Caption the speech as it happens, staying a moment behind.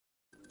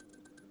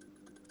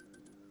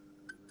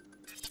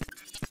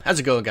How's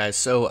it going, guys?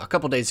 So a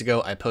couple days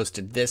ago I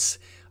posted this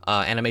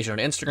animation on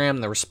Instagram,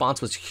 and the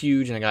response was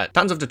huge and I got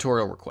tons of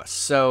tutorial requests.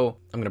 So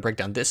I'm going to break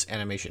down this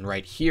animation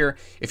right here.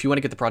 If you want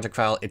to get the project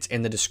file, it's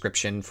in the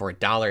description for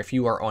 $1. If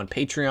you are on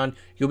Patreon,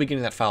 you'll be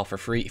getting that file for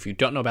free. If you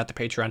don't know about the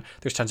Patreon,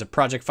 there's tons of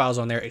project files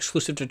on there,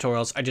 exclusive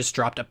tutorials. I just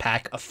dropped a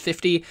pack of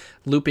 50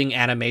 looping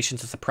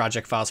animations with the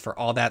project files for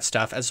all that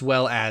stuff, as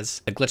well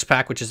as a glitch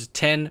pack, which is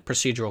 10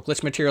 procedural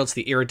glitch materials,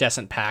 the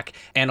iridescent pack,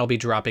 and I'll be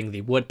dropping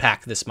the wood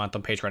pack this month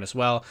on Patreon as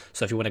well.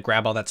 So if you want to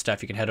grab all that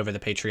stuff, you can head over to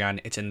the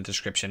Patreon. It's in the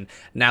description.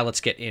 Now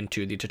let's get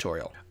into the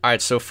tutorial. All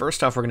right, so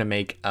first off, we're going to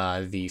make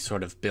the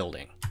sort of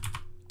building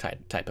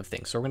type of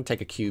thing. So we're going to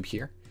take a cube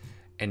here,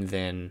 and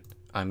then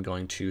I'm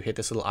going to hit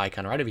this little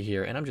icon right over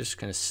here, and I'm just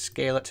going to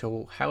scale it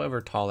to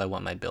however tall I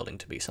want my building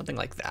to be, something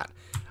like that.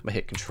 I'm going to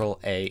hit Control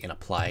A and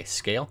apply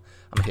scale.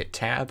 I'm going to hit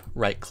Tab,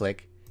 right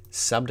click,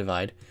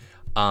 subdivide.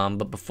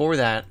 But before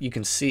that, you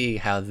can see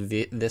how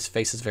this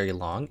face is very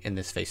long and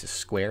this face is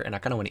square, and I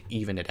kind of want to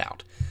even it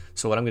out.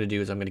 So what I'm going to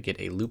do is I'm going to get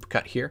a loop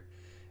cut here,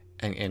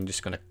 and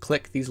just going to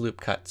click these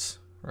loop cuts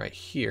right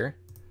here,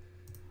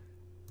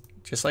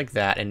 just like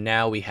that. And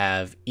now we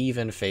have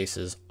even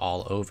faces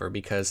all over,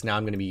 because now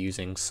I'm going to be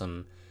using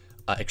some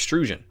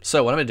extrusion.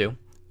 So what I'm going to do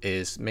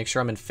is make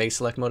sure I'm in face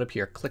select mode up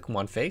here, click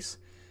one face,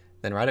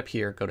 then right up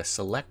here, go to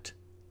select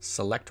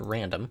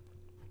random,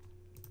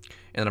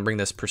 and I'll bring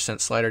this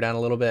percent slider down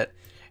a little bit,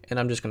 and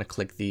I'm just going to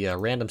click the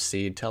random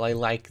seed till I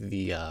like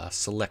the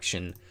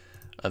selection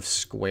of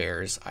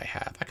squares I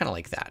have. I kind of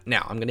like that.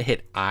 Now I'm going to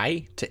hit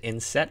I to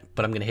inset,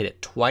 but I'm going to hit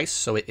it twice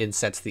so it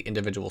insets the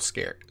individual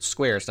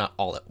squares, not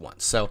all at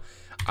once. So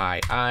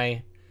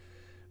I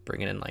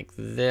bring it in like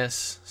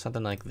this,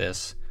 something like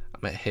this. I'm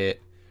going to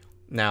hit,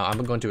 now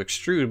I'm going to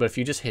extrude, but if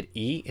you just hit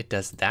E, it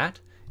does that,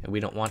 and we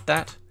don't want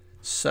that.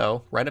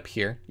 So right up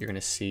here, you're going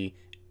to see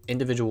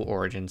individual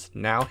origins.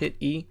 Now hit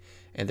E,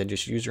 and then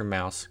just use your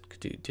mouse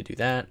to do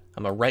that.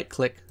 I'm going to right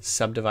click,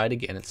 subdivide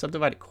again, and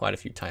subdivide it quite a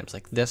few times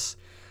like this.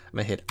 I'm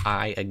going to hit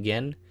I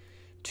again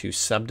to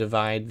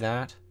subdivide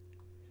that,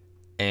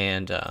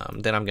 and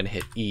then I'm going to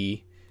hit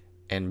E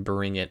and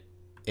bring it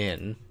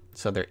in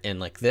so they're in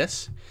like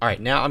this. All right,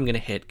 now I'm going to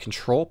hit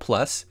Control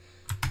plus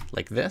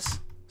like this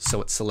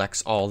so it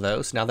selects all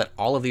those. Now that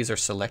all of these are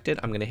selected,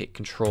 I'm going to hit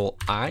Control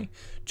I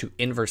to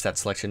inverse that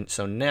selection,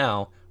 so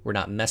now we're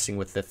not messing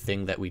with the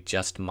thing that we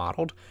just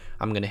modeled.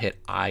 I'm going to hit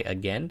I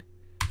again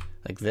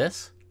like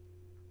this,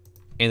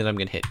 and then I'm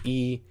going to hit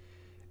E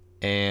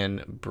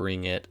and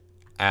bring it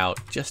out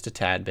just a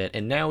tad bit,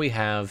 and now we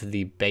have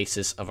the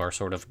basis of our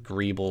sort of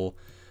greeble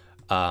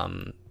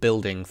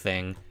building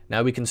thing.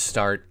 Now we can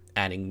start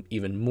adding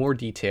even more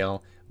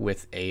detail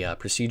with a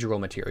procedural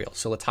material.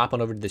 So let's hop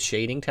on over to the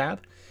shading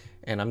tab,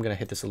 and I'm gonna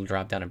hit this little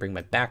drop down and bring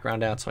my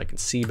background out so I can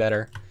see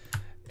better,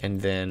 and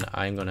then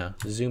I'm gonna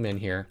zoom in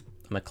here.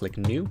 I'm gonna click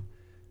new,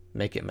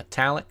 make it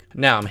metallic.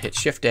 Now I'm gonna hit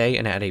Shift A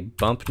and add a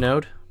bump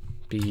node,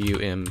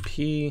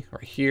 BUMP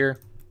right here.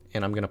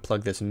 And I'm going to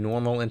plug this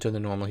normal into the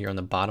normal here on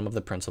the bottom of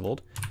the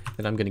principled.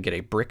 Then I'm going to get a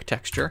brick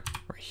texture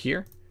right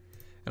here.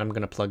 And I'm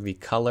going to plug the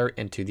color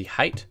into the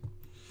height.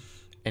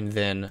 And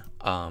then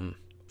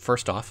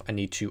first off, I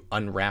need to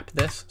unwrap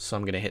this. So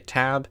I'm going to hit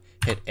Tab,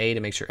 hit A to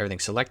make sure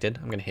everything's selected.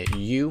 I'm going to hit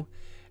U,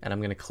 and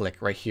I'm going to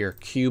click right here,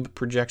 Cube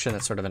Projection.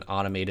 That's sort of an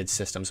automated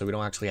system, so we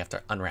don't actually have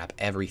to unwrap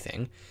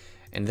everything.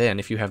 And then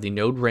if you have the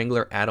Node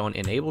Wrangler add-on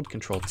enabled,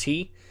 Control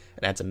T,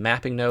 it adds a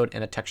mapping node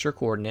and a texture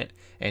coordinate.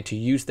 And to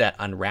use that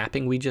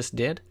unwrapping we just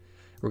did,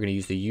 we're going to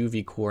use the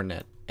UV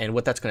coordinate. And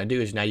what that's going to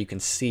do is now you can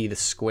see the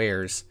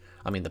squares,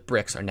 the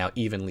bricks are now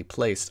evenly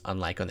placed,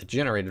 unlike on the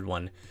generated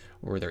one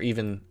where they're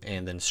even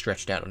and then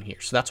stretched out on here.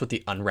 So that's what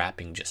the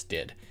unwrapping just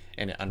did.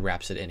 And it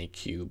unwraps it in a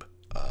cube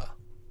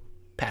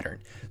pattern.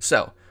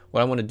 So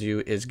what I want to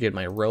do is get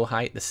my row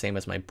height the same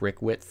as my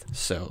brick width.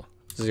 So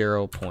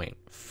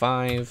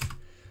 0.5.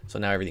 So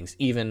now everything's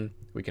even.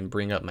 We can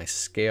bring up my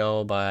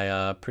scale by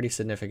a pretty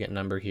significant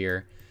number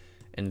here,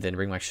 and then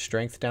bring my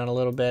strength down a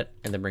little bit,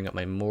 and then bring up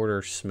my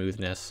mortar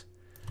smoothness.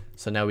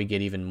 So now we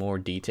get even more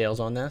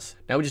details on this.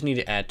 Now we just need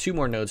to add 2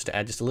 more nodes to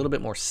add just a little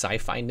bit more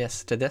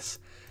sci-fi-ness to this,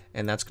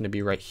 and that's going to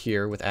be right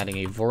here with adding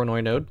a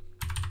voronoi node.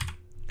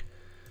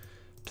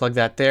 Plug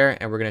that there,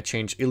 and we're going to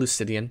change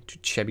Elucidian to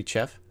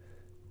Chebyshev.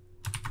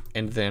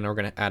 And then we're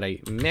going to add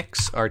a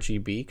mix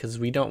RGB, because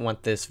we don't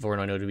want this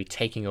voronoi node to be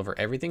taking over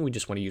everything. We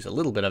just want to use a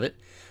little bit of it.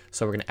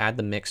 So we're going to add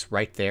the mix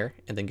right there,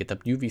 and then get the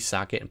UV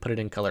socket and put it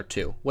in color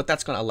 2. What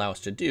that's going to allow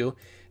us to do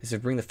is if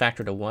we bring the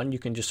factor to 1, you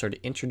can just sort of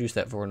introduce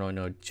that voronoi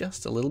node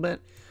just a little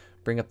bit,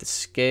 bring up the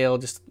scale,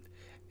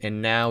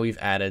 and now we've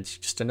added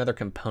just another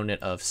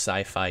component of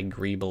sci-fi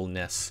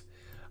greebleness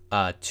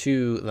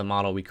to the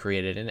model we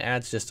created, and it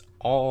adds just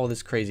all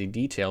this crazy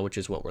detail, which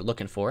is what we're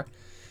looking for.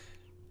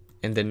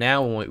 And then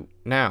now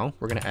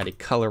we're going to add a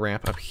color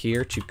ramp up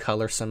here to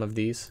color some of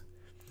these.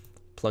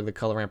 Plug the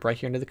color ramp right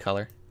here into the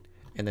color,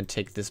 and then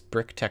take this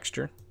brick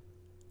texture,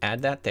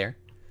 add that there.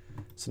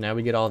 So now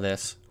we get all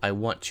this. I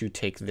want to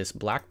take this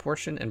black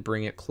portion and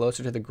bring it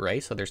closer to the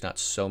gray so there's not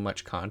so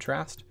much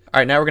contrast. All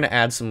right, now we're going to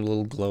add some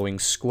little glowing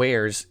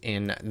squares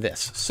in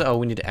this. So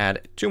we need to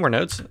add 2 more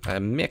nodes,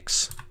 a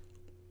mix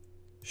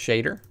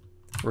shader.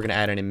 We're going to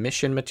add an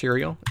emission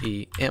material,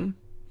 EM,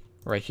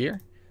 right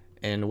here.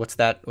 And what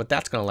that's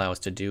going to allow us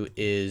to do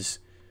is,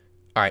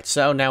 all right,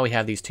 so now we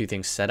have these 2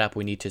 things set up.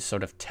 We need to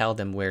sort of tell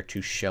them where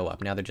to show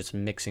up. Now they're just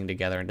mixing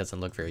together and it doesn't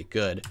look very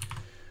good.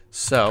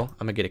 So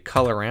I'm going to get a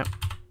color ramp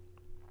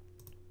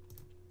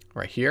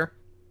right here.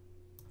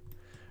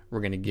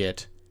 We're going to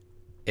get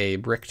a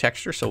brick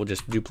texture, so we'll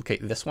just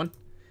duplicate this one,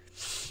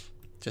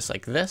 just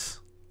like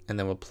this. And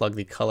then we'll plug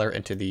the color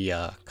into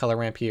the color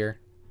ramp here.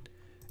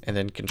 And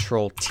then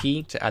Control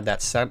T to add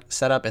that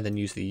setup, and then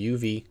use the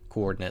UV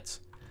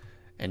coordinates.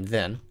 And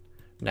then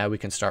now we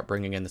can start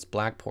bringing in this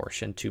black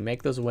portion to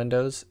make those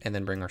windows, and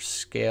then bring our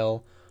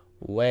scale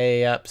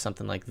way up,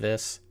 something like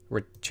this.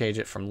 We'll change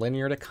it from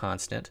linear to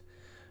constant,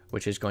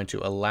 which is going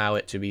to allow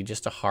it to be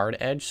just a hard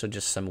edge, so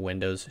just some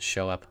windows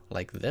show up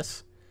like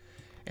this.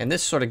 And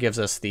this sort of gives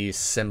us the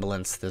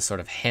semblance, this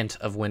sort of hint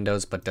of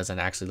windows, but doesn't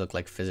actually look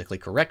like physically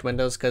correct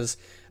windows, because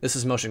this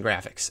is motion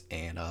graphics,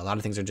 and a lot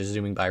of things are just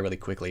zooming by really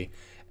quickly,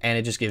 and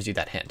it just gives you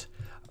that hint.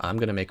 I'm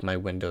going to make my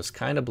windows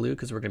kind of blue,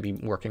 because we're going to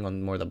be working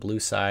on more the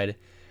blue side,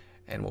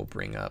 and we'll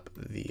bring up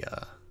the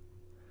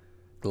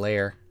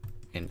glare,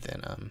 and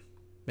then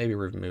maybe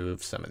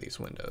remove some of these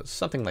windows,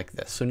 something like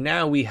this. So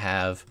now we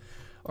have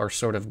our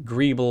sort of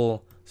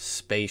greeble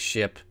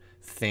spaceship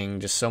thing,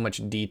 just so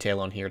much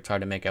detail on here, it's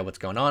hard to make out what's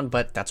going on,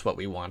 but that's what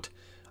we want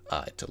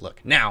it to look.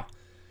 Now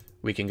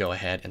we can go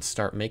ahead and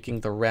start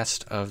making the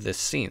rest of this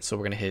scene. So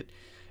we're going to hit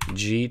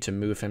G to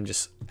move him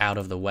just out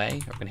of the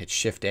way. We're going to hit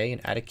Shift A and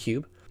add a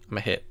cube. I'm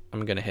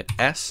going to hit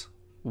S,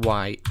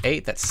 Y,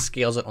 8. That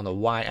scales it on the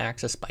Y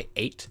axis by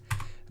 8. And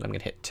I'm going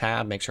to hit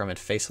Tab, make sure I'm in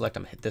face select.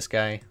 I'm going to hit this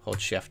guy,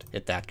 hold Shift,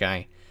 hit that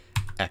guy,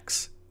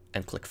 X,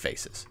 and click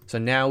faces. So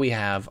now we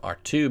have our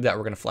tube that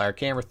we're going to fly our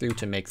camera through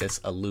to make this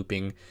a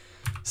looping,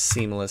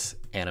 seamless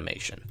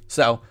animation.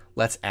 So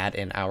let's add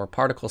in our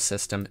particle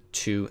system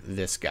to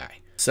this guy.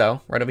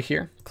 So right over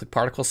here, click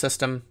particle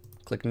system,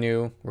 click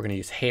new. We're going to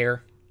use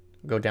hair,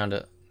 go down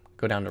to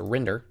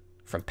render,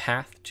 from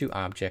path to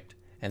object,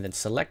 and then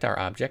select our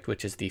object,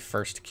 which is the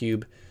first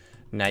cube.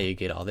 Now you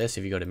get all this.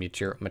 If you go to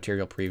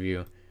material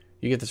preview,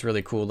 you get this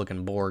really cool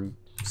looking Borg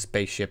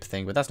spaceship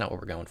thing, but that's not what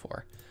we're going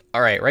for.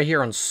 All right, right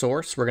here on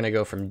source, we're going to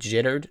go from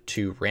jittered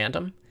to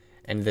random.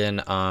 And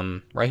then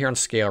right here on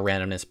scale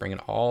randomness, bring it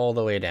all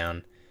the way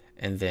down.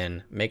 And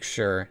then make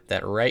sure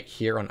that right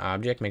here on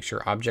object, make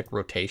sure object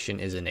rotation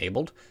is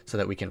enabled so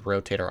that we can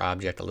rotate our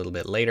object a little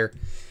bit later.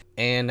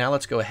 And now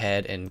let's go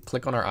ahead and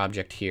click on our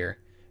object here,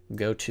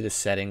 go to the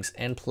settings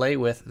and play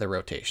with the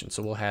rotation.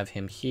 So we'll have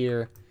him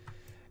here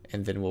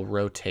and then we'll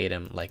rotate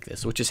him like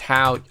this, which is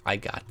how I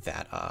got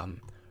that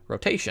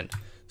rotation.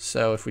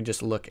 So if we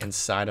just look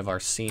inside of our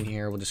scene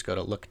here, we'll just go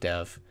to look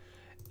dev,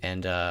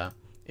 and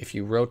if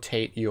you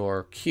rotate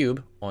your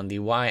cube on the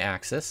Y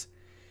axis,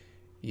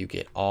 you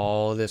get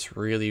all this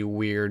really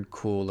weird,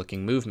 cool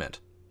looking movement.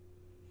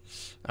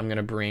 I'm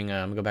gonna bring,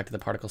 go back to the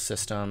particle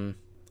system.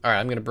 All right,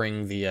 I'm gonna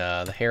bring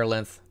the hair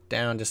length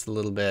down just a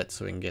little bit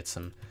so we can get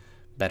some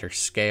better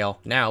scale.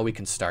 Now we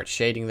can start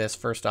shading this.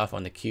 First off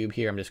on the cube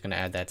here, I'm just gonna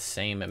add that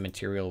same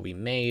material we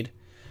made,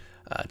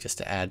 just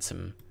to add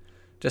some,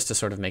 just to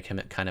sort of make him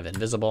kind of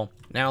invisible.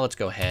 Now let's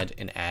go ahead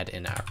and add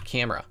in our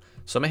camera.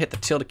 So I'm gonna hit the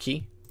tilde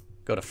key,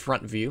 go to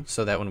front view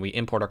so that when we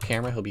import our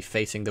camera, he'll be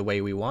facing the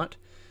way we want.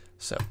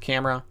 So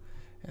camera,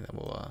 and then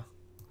we'll,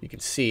 you can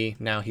see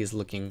now he's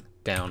looking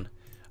down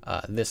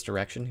this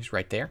direction. He's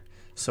right there.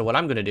 So what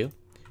I'm gonna do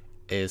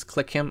is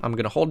click him. I'm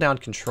gonna hold down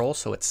Control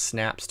so it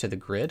snaps to the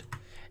grid.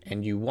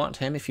 And you want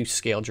him, if you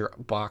scaled your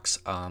box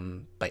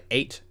by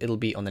 8, it'll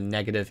be on the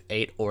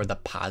 -8 or the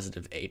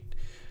 +8.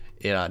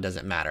 It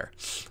doesn't matter.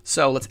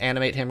 So let's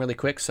animate him really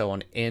quick. So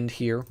on end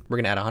here, we're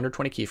gonna add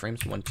 120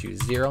 keyframes, 1, 2,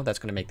 0. That's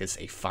gonna make this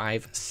a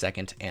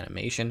 5-second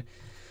animation.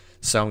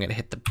 So I'm gonna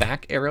hit the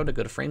back arrow to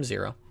go to frame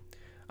 0.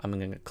 I'm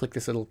gonna click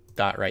this little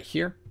dot right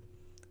here,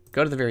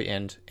 go to the very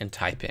end and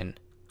type in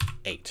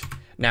 8.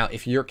 Now,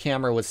 if your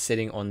camera was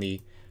sitting on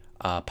the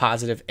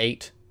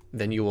 +8,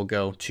 then you will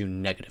go to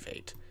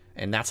 -8.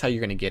 And that's how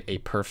you're gonna get a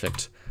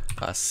perfect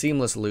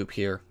seamless loop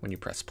here when you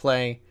press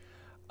play.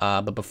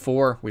 But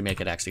before we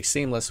make it actually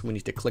seamless, we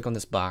need to click on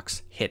this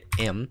box, hit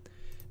M,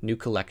 new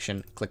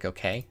collection, click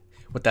OK.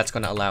 What that's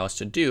going to allow us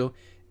to do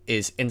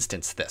is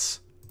instance this.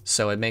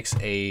 So it makes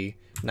a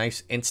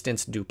nice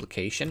instance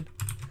duplication.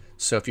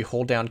 So if you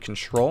hold down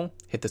Control,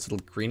 hit this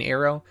little green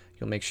arrow,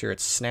 you'll make sure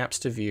it snaps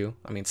to view,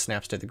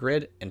 snaps to the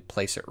grid, and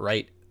place it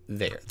right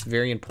there. It's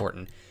very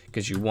important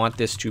because you want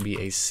this to be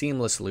a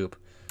seamless loop.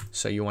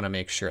 So you want to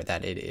make sure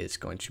that it is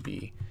going to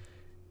be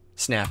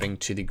snapping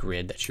to the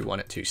grid that you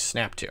want it to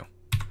snap to.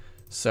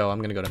 So I'm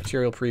going to go to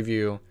Material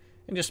Preview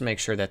and just make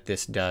sure that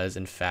this does,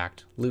 in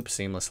fact, loop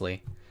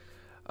seamlessly.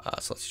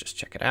 So let's just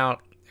check it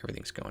out.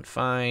 Everything's going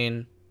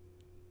fine.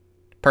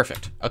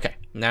 Perfect. Okay,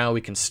 now we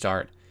can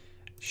start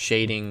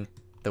shading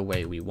the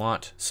way we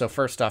want. So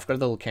first off, go to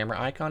the little camera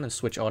icon and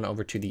switch on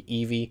over to the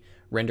Eevee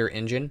render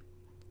engine.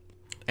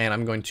 And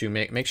I'm going to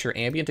make sure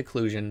ambient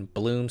occlusion,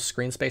 bloom,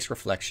 screen space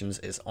reflections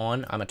is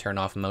on. I'm going to turn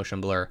off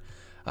motion blur.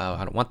 I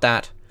don't want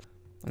that.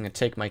 I'm going to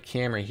take my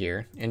camera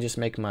here and just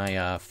make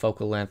my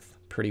focal length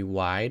pretty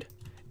wide.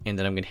 And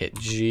then I'm going to hit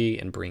G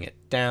and bring it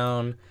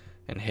down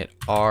and hit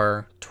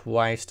R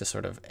twice to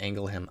sort of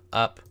angle him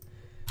up.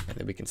 And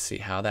then we can see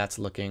how that's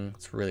looking.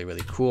 It's really,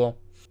 really cool.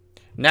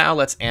 Now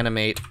let's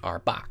animate our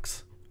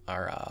box,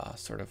 our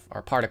sort of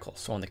our particle.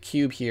 So on the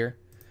cube here,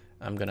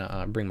 I'm going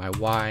to bring my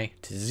Y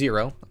to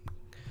 0.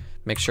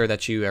 Make sure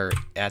that you are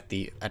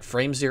at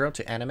frame 0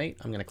 to animate.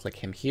 I'm going to click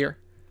him here,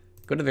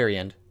 go to the very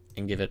end,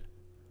 and give it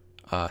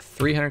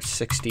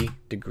 360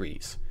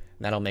 degrees.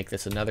 And that'll make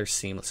this another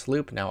seamless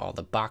loop. Now all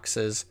the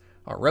boxes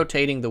are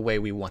rotating the way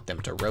we want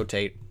them to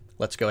rotate.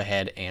 Let's go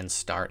ahead and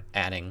start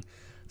adding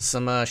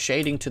some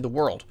shading to the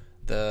world,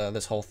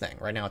 this whole thing.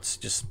 Right now it's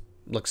just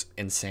looks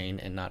insane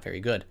and not very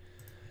good.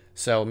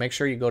 So make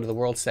sure you go to the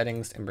world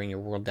settings and bring your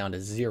world down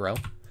to 0.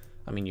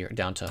 I mean, you're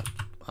down to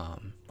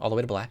all the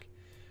way to black.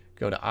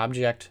 Go to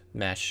Object,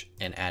 Mesh,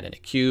 and add in a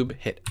cube.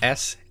 Hit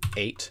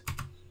S8,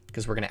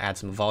 because we're going to add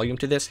some volume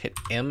to this. Hit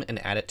M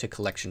and add it to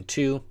Collection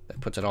 2.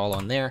 That puts it all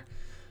on there.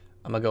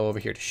 I'm going to go over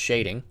here to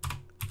Shading.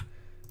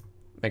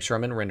 Make sure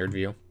I'm in Rendered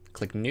View.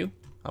 Click New.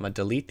 I'm going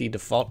to delete the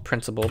default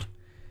principled,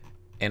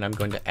 and I'm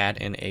going to add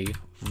in a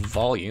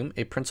volume,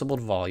 a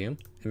principled volume,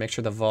 and make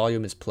sure the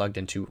volume is plugged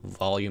into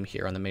volume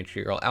here on the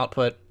material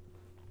output.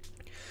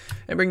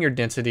 And bring your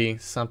density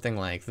something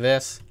like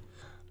this.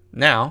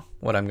 Now,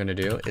 what I'm going to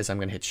do is I'm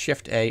going to hit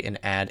Shift A and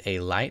add a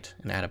light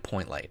and add a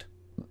point light.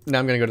 Now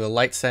I'm going to go to the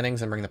light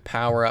settings and bring the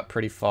power up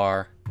pretty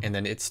far. And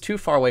then it's too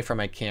far away from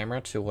my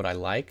camera to what I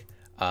like.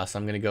 So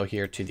I'm going to go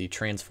here to the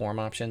transform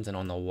options, and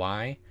on the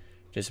Y,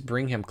 just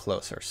bring him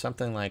closer.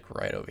 Something like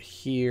right over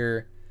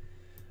here.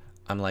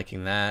 I'm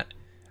liking that.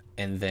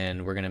 And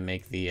then we're going to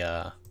make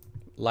the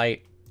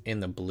light in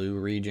the blue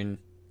region,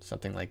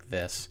 something like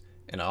this.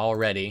 And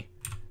already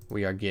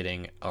we are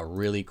getting a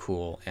really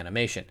cool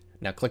animation.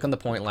 Now click on the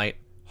point light,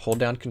 hold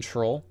down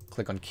Control,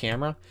 click on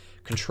Camera,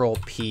 Control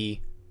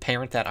P,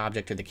 parent that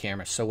object to the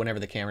camera. So whenever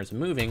the camera is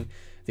moving,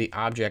 the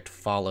object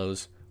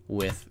follows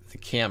with the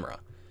camera.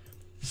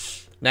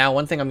 Now,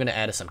 one thing I'm going to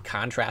add is some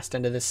contrast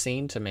into this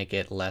scene to make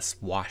it less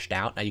washed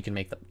out. Now you can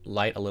make the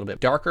light a little bit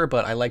darker,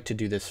 but I like to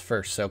do this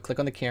first. So click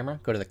on the camera,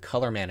 go to the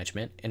color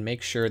management, and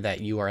make sure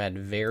that you are at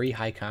very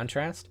high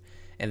contrast.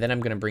 And then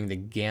I'm going to bring the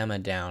gamma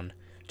down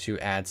to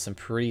add some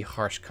pretty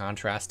harsh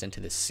contrast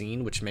into this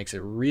scene, which makes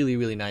it really,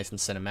 really nice and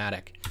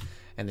cinematic.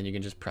 And then you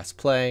can just press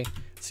play,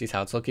 see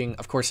how it's looking.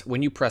 Of course,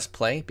 when you press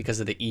play, because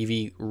of the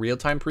Eevee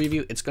real-time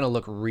preview, it's going to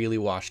look really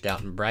washed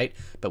out and bright.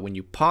 But when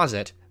you pause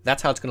it,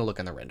 that's how it's going to look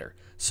in the render.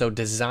 So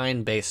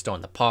design based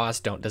on the pause,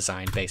 don't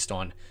design based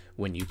on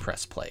when you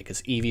press play,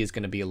 because Eevee is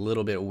going to be a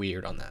little bit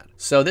weird on that.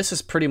 So this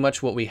is pretty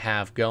much what we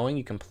have going.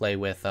 You can play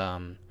with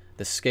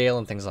the scale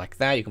and things like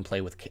that. You can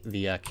play with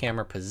the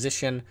camera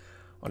position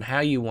on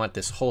how you want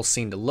this whole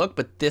scene to look,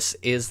 but this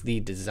is the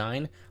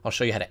design. I'll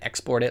show you how to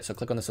export it. So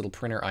click on this little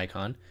printer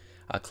icon.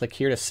 Click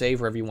here to save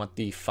wherever you want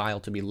the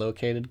file to be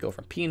located. Go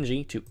from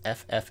PNG to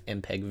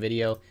FFmpeg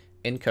video,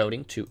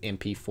 encoding to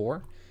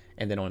MP4,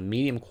 and then on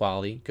medium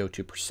quality, go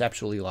to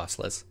perceptually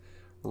lossless,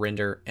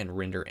 render, and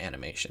render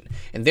animation.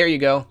 And there you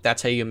go.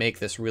 That's how you make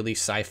this really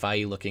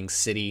sci-fi looking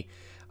city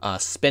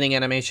spinning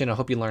animation. I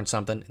hope you learned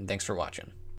something, and thanks for watching.